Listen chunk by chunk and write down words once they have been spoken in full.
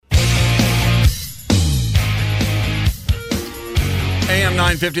AM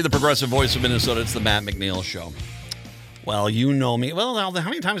 950, the progressive voice of Minnesota. It's the Matt McNeil Show. Well, you know me. Well, how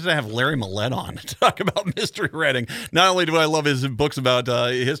many times did I have Larry Millett on to talk about mystery writing? Not only do I love his books about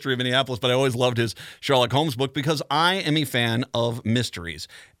history of Minneapolis, but I always loved his Sherlock Holmes book because I am a fan of mysteries.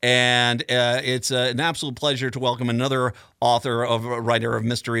 And it's an absolute pleasure to welcome another writer of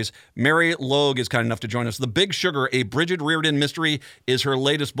mysteries. Mary Logue is kind enough to join us. The Big Sugar, a Bridget Reardon mystery, is her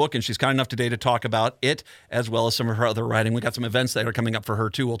latest book, and she's kind enough today to talk about it, as well as some of her other writing. We got some events that are coming up for her,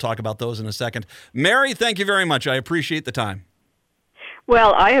 too. We'll talk about those in a second. Mary, thank you very much. I appreciate the time.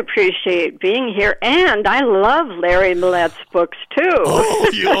 Well, I appreciate being here, and I love Larry Millett's books, too.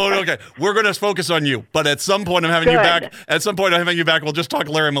 Okay. We're going to focus on you, but at some point I'm having you back. At some point I'm having you back. We'll just talk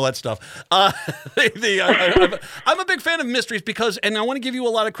Larry Millett stuff. I'm a big fan of mysteries because, and I want to give you a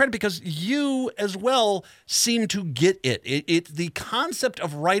lot of credit because you as well seem to get it. The concept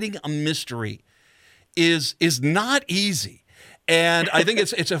of writing a mystery is not easy. And I think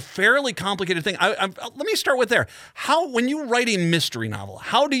it's a fairly complicated thing. Let me start with there. When you write a mystery novel,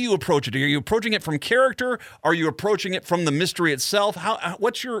 how do you approach it? Are you approaching it from character? Are you approaching it from the mystery itself?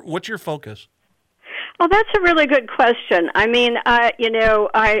 What's your focus? Well, that's a really good question. I mean, I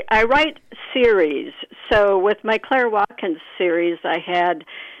write series. So with my Claire Watkins series, I had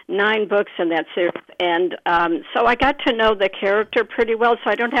 9 books in that series, and so I got to know the character pretty well, so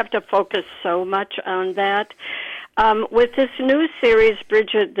I don't have to focus so much on that. With this new series,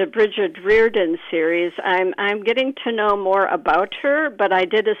 the Bridget Reardon series, I'm getting to know more about her, but I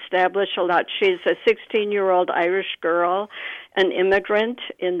did establish a lot. She's a 16-year-old Irish girl, an immigrant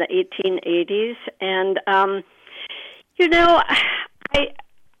in the 1880s, and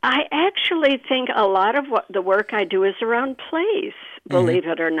I actually think a lot of what the work I do is around place, believe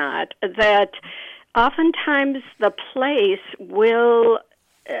it or not, that oftentimes the place will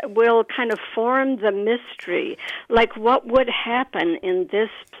kind of form the mystery, like what would happen in this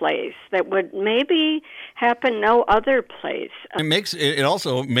place that would maybe happen no other place. It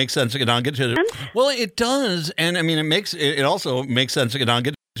also makes sense. I'll get to it. Well, it does, and I mean it also makes sense. And I'll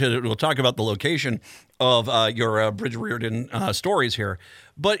get to it. We'll talk about the location of your Bridget Reardon stories here,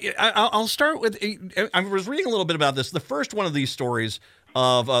 but I'll start with. I was reading a little bit about this. The first one of these stories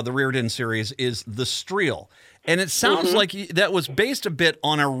of the Reardon series is The Streel. And it sounds like that was based a bit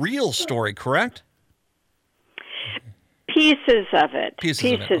on a real story, correct? Pieces of it.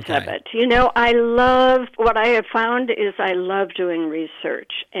 Pieces of it. You know, I love, what I have found is I love doing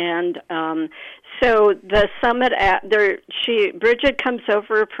research. And so the summit, Bridget comes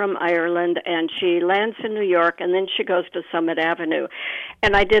over from Ireland and she lands in New York and then she goes to Summit Avenue.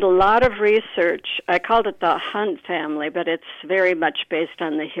 And I did a lot of research. I called it the Hunt family, but it's very much based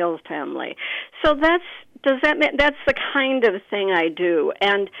on the Hill family. So that's the kind of thing I do.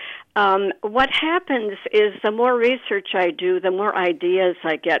 And what happens is the more research I do, the more ideas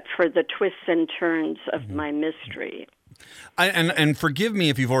I get for the twists and turns of my mystery. And forgive me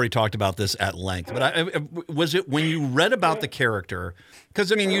if you've already talked about this at length, but was it when you read about the character?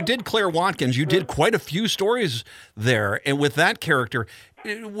 Because, I mean, you did Claire Watkins. You did quite a few stories there. And with that character,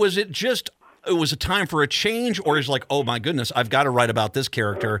 was it a time for a change, or is like, oh my goodness, I've got to write about this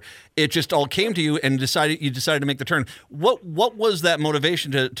character? It just all came to you and you decided to make the turn. What was that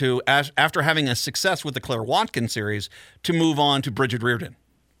motivation to after having a success with the Claire Watkins series to move on to Bridget Reardon?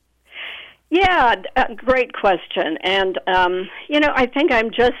 Yeah, great question. And, I think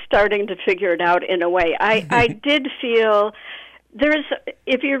I'm just starting to figure it out in a way. I did feel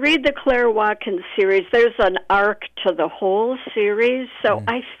if you read the Claire Watkins series, there's an arc to the whole series. So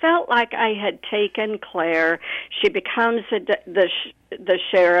I felt like I had taken Claire. She becomes the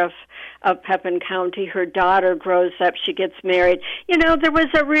sheriff of Pepin County. Her daughter grows up. She gets married. You know, there was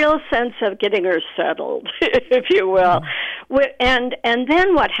a real sense of getting her settled, if you will. And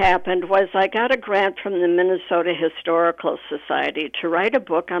then what happened was I got a grant from the Minnesota Historical Society to write a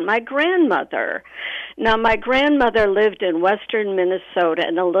book on my grandmother. Now, my grandmother lived in western Minnesota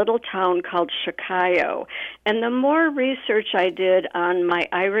in a little town called Chicago. And the more research I did on my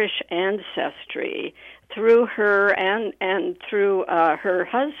Irish ancestry, through her and through her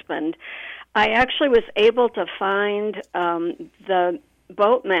husband, I actually was able to find the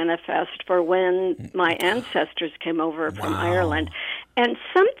boat manifest for when my ancestors came over from Ireland. And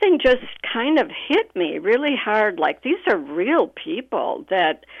something just kind of hit me really hard, like these are real people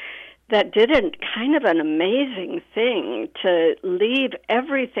that did kind of an amazing thing to leave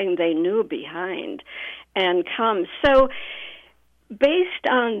everything they knew behind and come. So based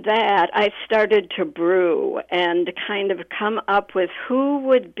on that, I started to brew and kind of come up with who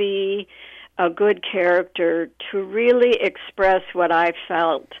would be a good character to really express what I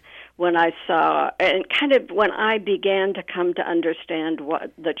felt when I saw, and kind of when I began to come to understand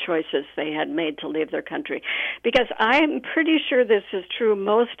what the choices they had made to leave their country. Because I'm pretty sure this is true.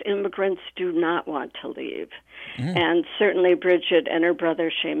 Most immigrants do not want to leave. And certainly Bridget and her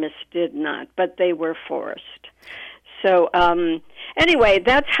brother Seamus did not, but they were forced. So anyway,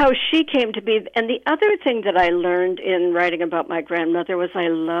 that's how she came to be. And the other thing that I learned in writing about my grandmother was I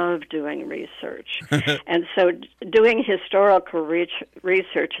love doing research. And so doing historical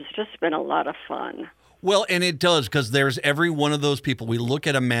research has just been a lot of fun. Well, and it does, because there's every one of those people. We look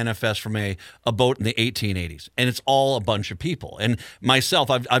at a manifest from a boat in the 1880s, and it's all a bunch of people. And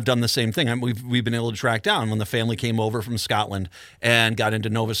myself, I've done the same thing. We've been able to track down when the family came over from Scotland and got into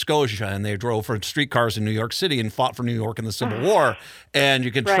Nova Scotia, and they drove for streetcars in New York City and fought for New York in the Civil War. And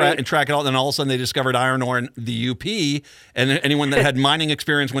you could track it all. And then all of a sudden they discovered iron ore in the UP, and anyone that had mining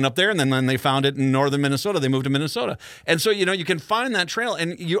experience went up there. And then when they found it in northern Minnesota, they moved to Minnesota. And so, you can find that trail.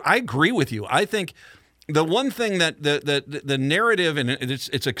 And I agree with you. I think the one thing that the narrative, and it's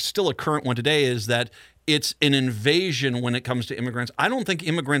still a current one today, is that it's an invasion when it comes to immigrants. I don't think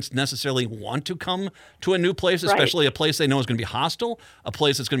immigrants necessarily want to come to a new place, especially a place they know is going to be hostile, a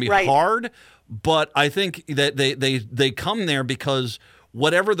place that's going to be hard. But I think that they come there because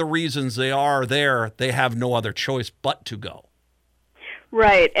whatever the reasons they are there, they have no other choice but to go.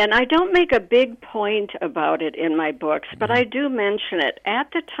 Right, and I don't make a big point about it in my books, but I do mention it.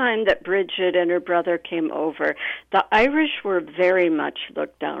 At the time that Bridget and her brother came over, the Irish were very much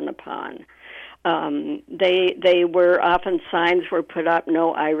looked down upon. They were often, signs were put up,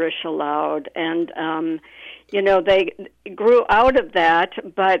 no Irish allowed, and they grew out of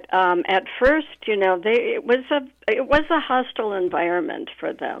that. But at first, it was a hostile environment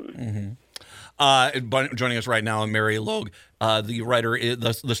for them. Joining us right now, Mary Logue, the writer.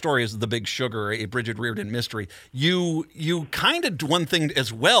 The story is The Big Sugar, a Bridget Reardon mystery. You kind of, one thing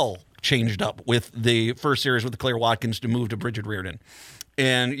as well changed up with the first series with Claire Watkins to move to Bridget Reardon.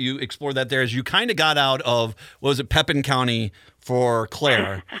 And you explored that there as you kind of got out of, Pepin County for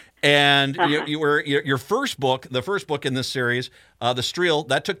Claire. And your first book, the first book in this series, The Streel,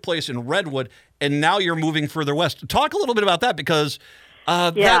 that took place in Redwood, and now you're moving further west. Talk a little bit about that, because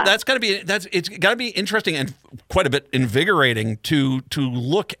it's got to be interesting and quite a bit invigorating to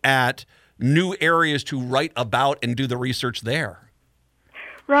look at new areas to write about and do the research there.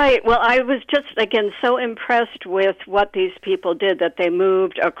 Right. Well, I was just, again, so impressed with what these people did, that they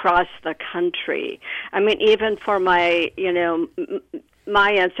moved across the country. I mean, even for my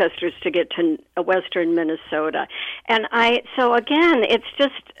ancestors to get to western Minnesota. And it's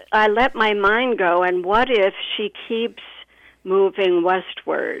just, I let my mind go, and what if she keeps moving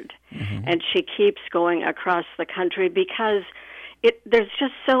westward, and she keeps going across the country, because there's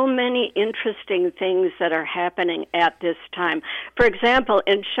just so many interesting things that are happening at this time. For example,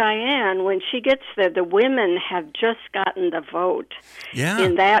 in Cheyenne, when she gets there, the women have just gotten the vote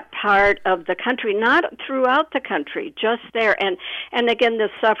in that part of the country, not throughout the country, just there. And again, the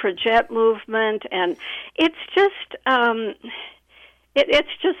suffragette movement, and it's just it's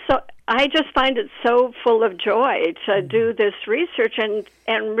just so, I just find it so full of joy to do this research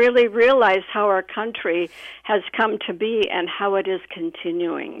and really realize how our country has come to be and how it is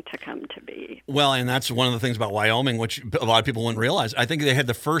continuing to come to be. Well, and that's one of the things about Wyoming, which a lot of people wouldn't realize. I think they had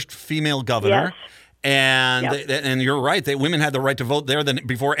the first female governor. Yes. And and you're right, women had the right to vote there than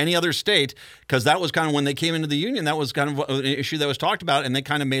before any other state, because that was kind of when they came into the Union. That was kind of an issue that was talked about, and they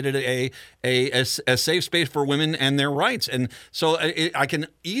kind of made it a safe space for women and their rights. And so I can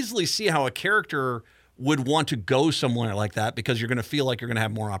easily see how a character would want to go somewhere like that, because you're going to feel like you're going to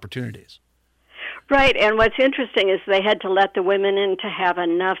have more opportunities. Right, and what's interesting is they had to let the women in to have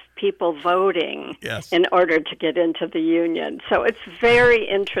enough people voting in order to get into the Union. So it's very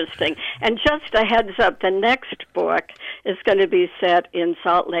interesting. And just a heads up, the next book is going to be set in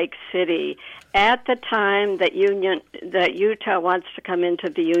Salt Lake City at the time that Utah wants to come into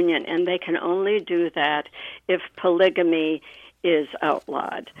the Union, and they can only do that if polygamy is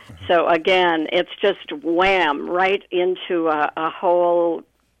outlawed. So again, it's just wham, right into a whole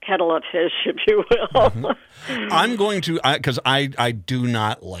kettle of fish, if you will. I'm going to, because I do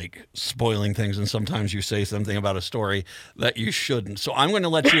not like spoiling things, and sometimes you say something about a story that you shouldn't. So I'm going to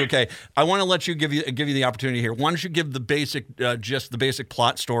let you, I want to let you give you the opportunity here. Why don't you give the basic, just the basic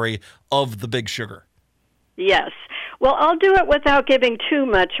plot story of The Big Sugar? Yes. Well, I'll do it without giving too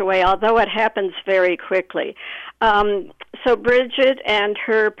much away, although it happens very quickly. So Bridget and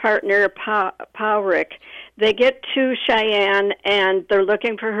her partner, Powrick, they get to Cheyenne, and they're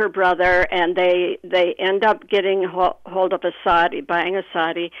looking for her brother, and they end up getting hold of a soddy, buying a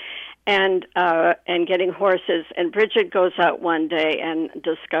soddy, and getting horses. And Bridget goes out one day and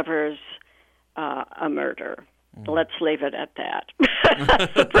discovers a murder. Let's leave it at that.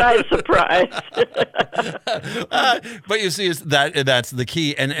 Surprise, surprise. But you see, that's the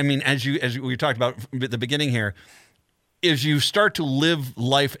key. And I mean, as we talked about at the beginning here, is you start to live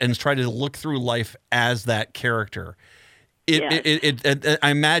life and try to look through life as that character. I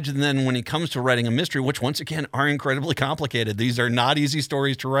imagine then when it comes to writing a mystery, which once again are incredibly complicated, these are not easy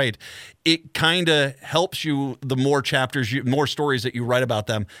stories to write. It kind of helps you, the more chapters, more stories that you write about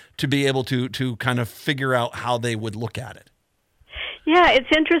them, to be able to kind of figure out how they would look at it. Yeah, it's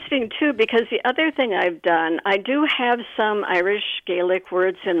interesting, too, because the other thing I've done, I do have some Irish Gaelic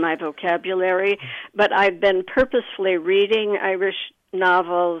words in my vocabulary, but I've been purposefully reading Irish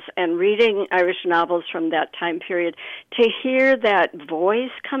novels and reading Irish novels from that time period to hear that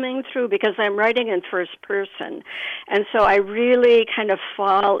voice coming through, because I'm writing in first person. And so I really kind of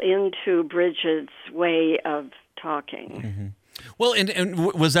fall into Bridget's way of talking. Mm-hmm. Well, and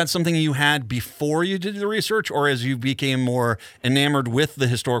was that something you had before you did the research, or as you became more enamored with the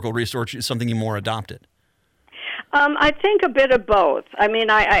historical research, something you more adopted? I think a bit of both. I mean,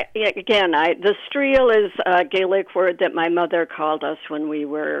 the striel is a Gaelic word that my mother called us when we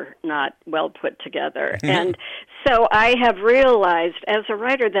were not well put together. Mm-hmm. And so I have realized as a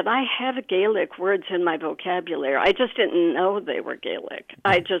writer that I have Gaelic words in my vocabulary. I just didn't know they were Gaelic.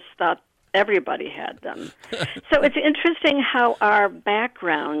 I just thought everybody had them. So it's interesting how our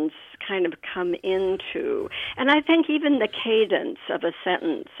backgrounds kind of come into, and I think even the cadence of a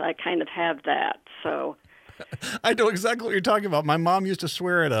sentence, I kind of have that, so... I know exactly what you're talking about. My mom used to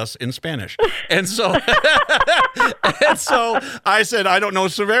swear at us in Spanish. And so I said, I don't know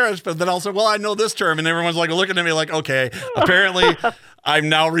Severus, but then I'll say, well, I know this term. And everyone's like looking at me like, okay, apparently I'm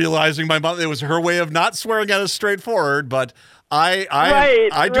now realizing my mom, it was her way of not swearing at us straightforward, but I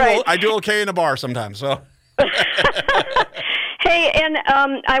do okay in a bar sometimes. So. Hey, and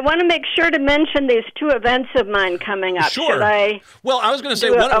I want to make sure to mention these two events of mine coming up. Sure. Should I? Well, I was going to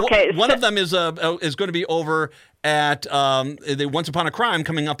say one of them is going to be over at the Once Upon a Crime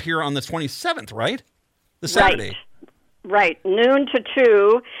coming up here on the 27th, right? The Saturday. Right, noon to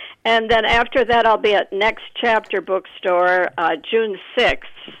 2, and then after that I'll be at Next Chapter Bookstore June 6th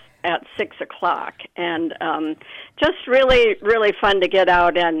at 6 o'clock, and just really, really fun to get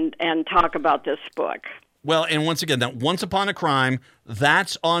out and talk about this book. Well, and once again, that Once Upon a Crime,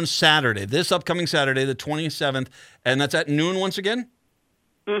 that's on Saturday, this upcoming Saturday, the 27th, and that's at noon once again?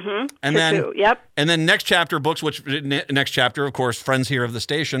 Mm-hmm. And then, 2, yep. And then Next Chapter Books, which Next Chapter, of course, friends here of the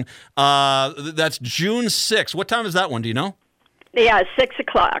station, that's June 6th. What time is that one, do you know? Yeah, 6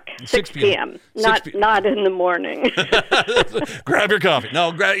 o'clock, 6 p.m. Not in the morning. Grab your coffee.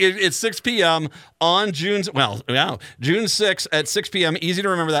 No, it's 6 p.m. on June 6th at 6 p.m. Easy to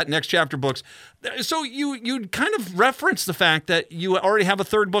remember that. Next Chapter Books. So you kind of reference the fact that you already have a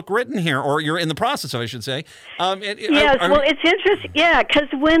third book written here, or you're in the process of, I should say. It's interesting. Yeah, because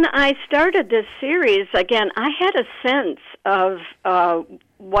when I started this series, again, I had a sense of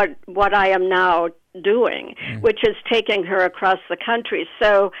what I am now doing, which is taking her across the country.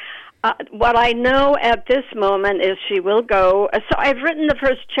 So what I know at this moment is she will go. So I've written the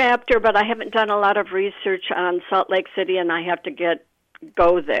first chapter, but I haven't done a lot of research on Salt Lake City, and I have to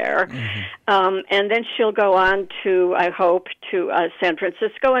go there. Mm-hmm. And then she'll go on to, I hope, to San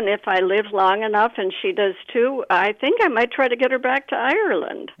Francisco. And if I live long enough, and she does too, I think I might try to get her back to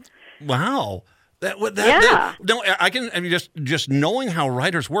Ireland. Wow. Just knowing how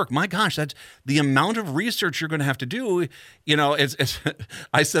writers work, my gosh, that's the amount of research you're going to have to do. You know, it's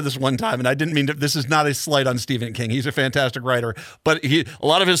I said this one time, and I didn't mean to, this is not a slight on Stephen King. He's a fantastic writer, but a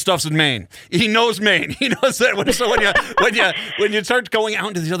lot of his stuff's in Maine. He knows Maine. He knows that. So when you start going out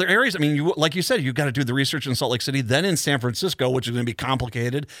into these other areas, I mean, like you said, you've got to do the research in Salt Lake City, then in San Francisco, which is going to be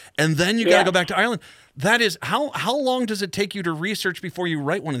complicated, and then you got to go back to Ireland. That is how long does it take you to research before you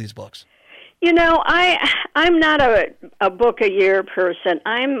write one of these books? You know, I'm not a book a year person.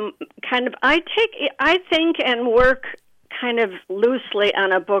 I'm kind of I think and work kind of loosely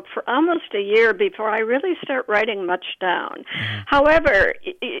on a book for almost a year before I really start writing much down. Mm-hmm. However,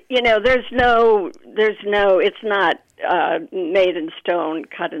 you know, there's no it's not made in stone,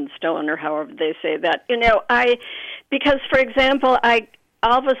 cut in stone, or however they say that. You know, because for example,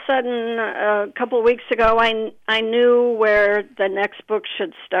 all of a sudden, a couple of weeks ago, I knew where the next book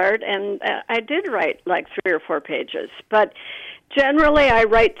should start, and I did write like 3 or 4 pages. But generally, I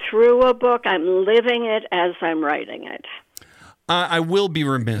write through a book. I'm living it as I'm writing it. I will be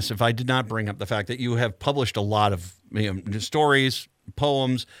remiss if I did not bring up the fact that you have published a lot of stories,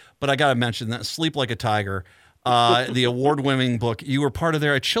 poems, but I got to mention that Sleep Like a Tiger. the award-winning book. You were part of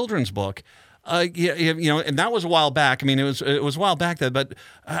their children's book. And that was a while back. I mean, it was a while back then, but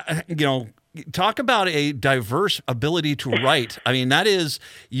talk about a diverse ability to write. I mean, that is,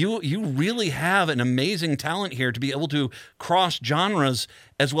 you really have an amazing talent here to be able to cross genres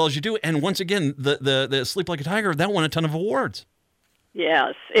as well as you do. And once again, the Sleep Like a Tiger, that won a ton of awards.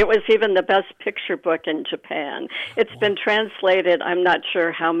 Yes, it was even the best picture book in Japan. It's been translated, I'm not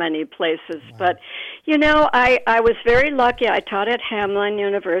sure how many places, but, I was very lucky. I taught at Hamline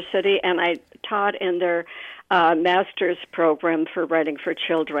University, and I taught in their master's program for writing for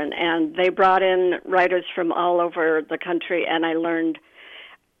children, and they brought in writers from all over the country, and I learned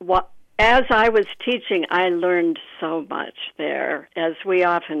as I was teaching, I learned so much there, as we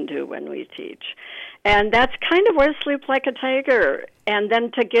often do when we teach. And that's kind of where Sleep Like a Tiger. And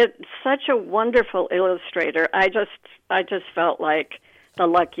then to get such a wonderful illustrator, I just felt like the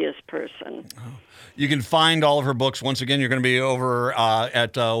luckiest person. You can find all of her books. Once again, you're going to be over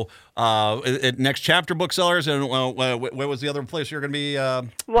at Next Chapter Booksellers. And what was the other place you're going to be?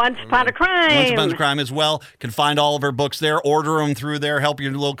 Once Upon a Crime. Once Upon a Crime as well. Can find all of her books there. Order them through there. Help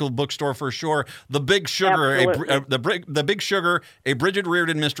your local bookstore for sure. The Big Sugar, the Big Sugar, a Bridget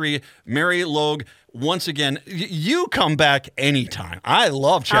Reardon mystery. Mary Logue. Once again, you come back anytime. I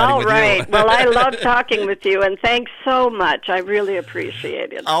love chatting with you. All right. Well, I love talking with you, and thanks so much. I really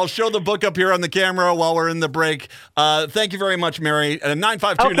appreciate it. I'll show the book up here on the camera while we're in the break. Thank you very much, Mary.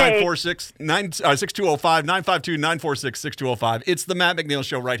 952-946-6205, 952-946-6205. It's the Matt McNeil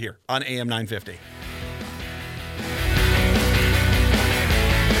Show right here on AM 950.